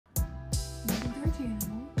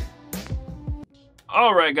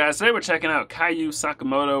Alright guys, today we're checking out Kyu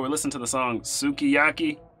Sakamoto. We're listening to the song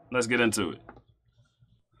Sukiyaki. Let's get into it.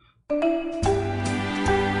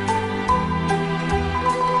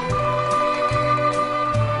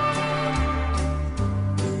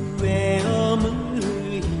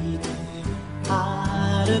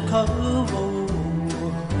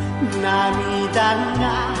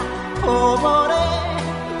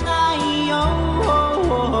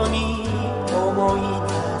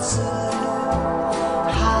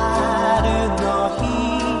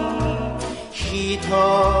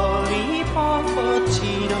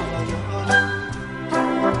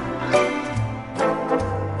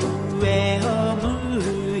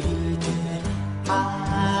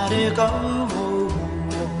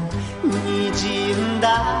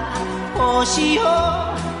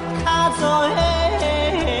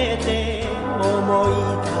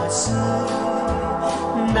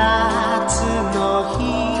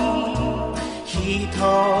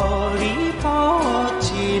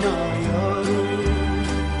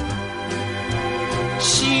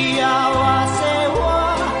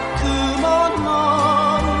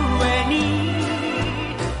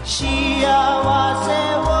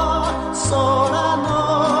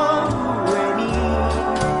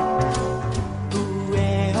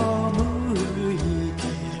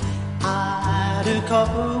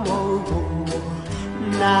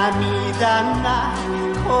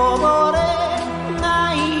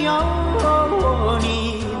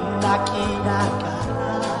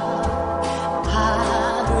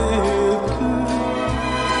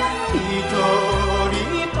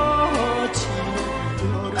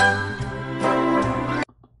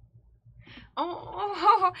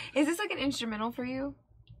 Oh, is this like an instrumental for you?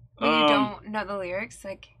 When you don't know the lyrics?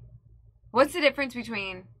 Like, what's the difference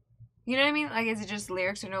between, you know what I mean? Like, is it just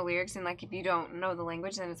lyrics or no lyrics? And like, if you don't know the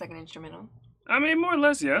language, then it's like an instrumental? I mean, more or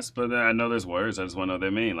less, yes. But I know there's words. I just want to know what they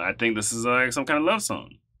mean. Like, I think this is like some kind of love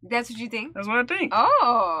song. That's what you think? That's what I think.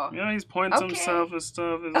 Oh. You know, he's pointing to himself and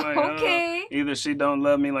stuff. It's like, okay. Either she don't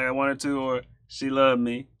love me like I want her to, or she love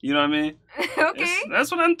me. You know what I mean? Okay.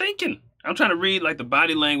 That's what I'm thinking. I'm trying to read like the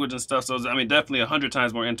body language and stuff. So, I mean, definitely 100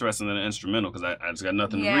 times more interesting than an instrumental because I just got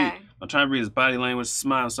nothing to read. I'm trying to read his body language,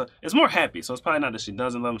 smile and stuff. It's more happy. So it's probably not that she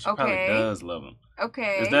doesn't love him. She probably does love him.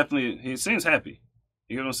 Okay. It's definitely, he seems happy.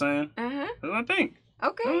 You know what I'm saying? Uh-huh. That's what I think.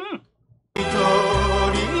 Okay.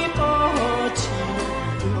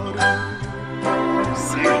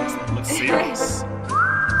 Serious. Looks serious.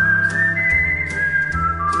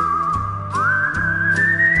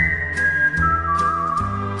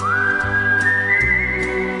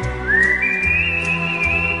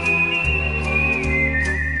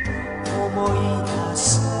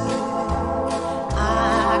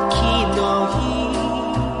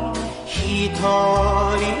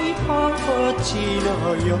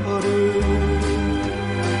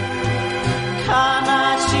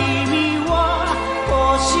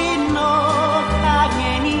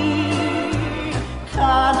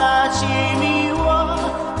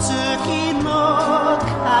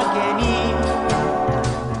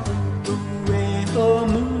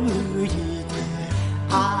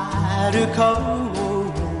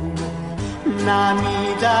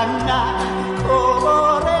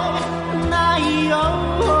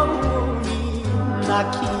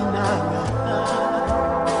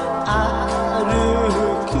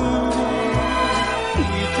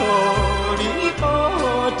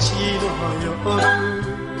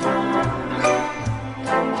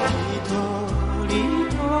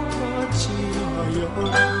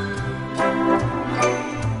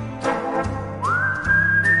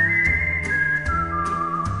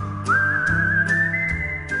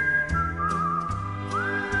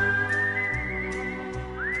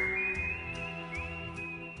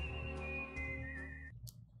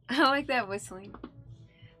 I like that whistling.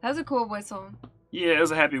 That was a cool whistle. Yeah, it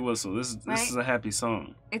was a happy whistle. This is a happy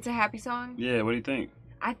song. It's a happy song? Yeah, what do you think?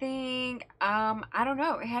 I think, I don't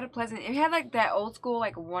know. It had like that old school,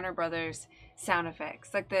 like Warner Brothers sound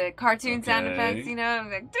effects. Like the cartoon sound effects, you know,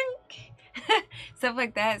 like dink. Stuff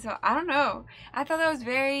like that. So I don't know. I thought that was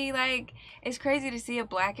very, like, it's crazy to see a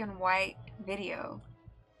black and white video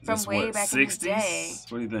from way back 60s? In the day.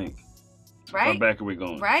 What do you think? Right? How back are we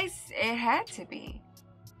going? Right? It had to be.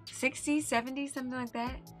 60s, 70s, something like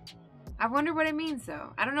that. I wonder what it means,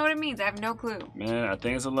 though. I don't know what it means. I have no clue. Man, I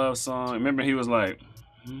think it's a love song. Remember, he was like,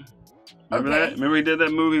 Remember that? Remember he did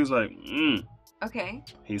that movie? He was like, Okay.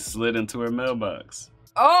 He slid into her mailbox.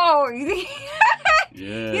 Oh, you think?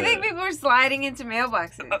 Yeah. You think people are sliding into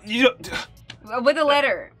mailboxes? You with a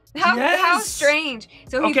letter? How strange.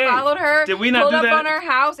 So he followed her, did we not pulled do up that? on her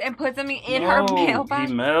house, and put something in her mailbox.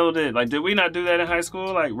 He mailed it. Like, did we not do that in high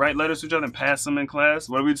school? Like, write letters to each other and pass them in class?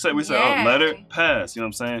 What did we say? We said, oh, letter, pass. You know what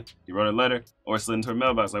I'm saying? He wrote a letter or slid into her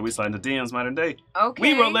mailbox. Like, we slid into DMs modern day. Okay.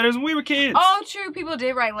 We wrote letters when we were kids. Oh, true. People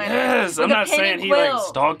did write letters. Yes. I'm not saying he, like,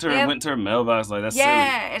 stalked her and went to her mailbox. Like, that's silly.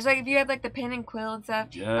 Yeah. It's like if you had, like, the pen and quill and stuff.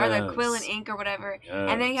 Yes. Or the quill and ink or whatever.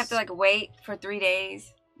 Yes. And then you have to, like, wait for 3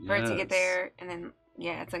 days for it to get there. And then,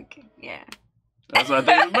 yeah, it's like, yeah. That's what I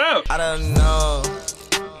think it's about. I don't know.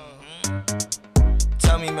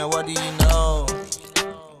 Tell me, man, what do you know?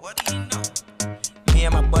 What do you know? Me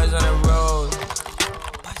and my boys on the road.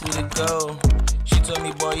 You to go. She told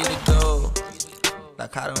me, boy, you to go.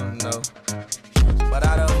 Like, I don't know. But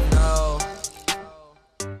I don't know.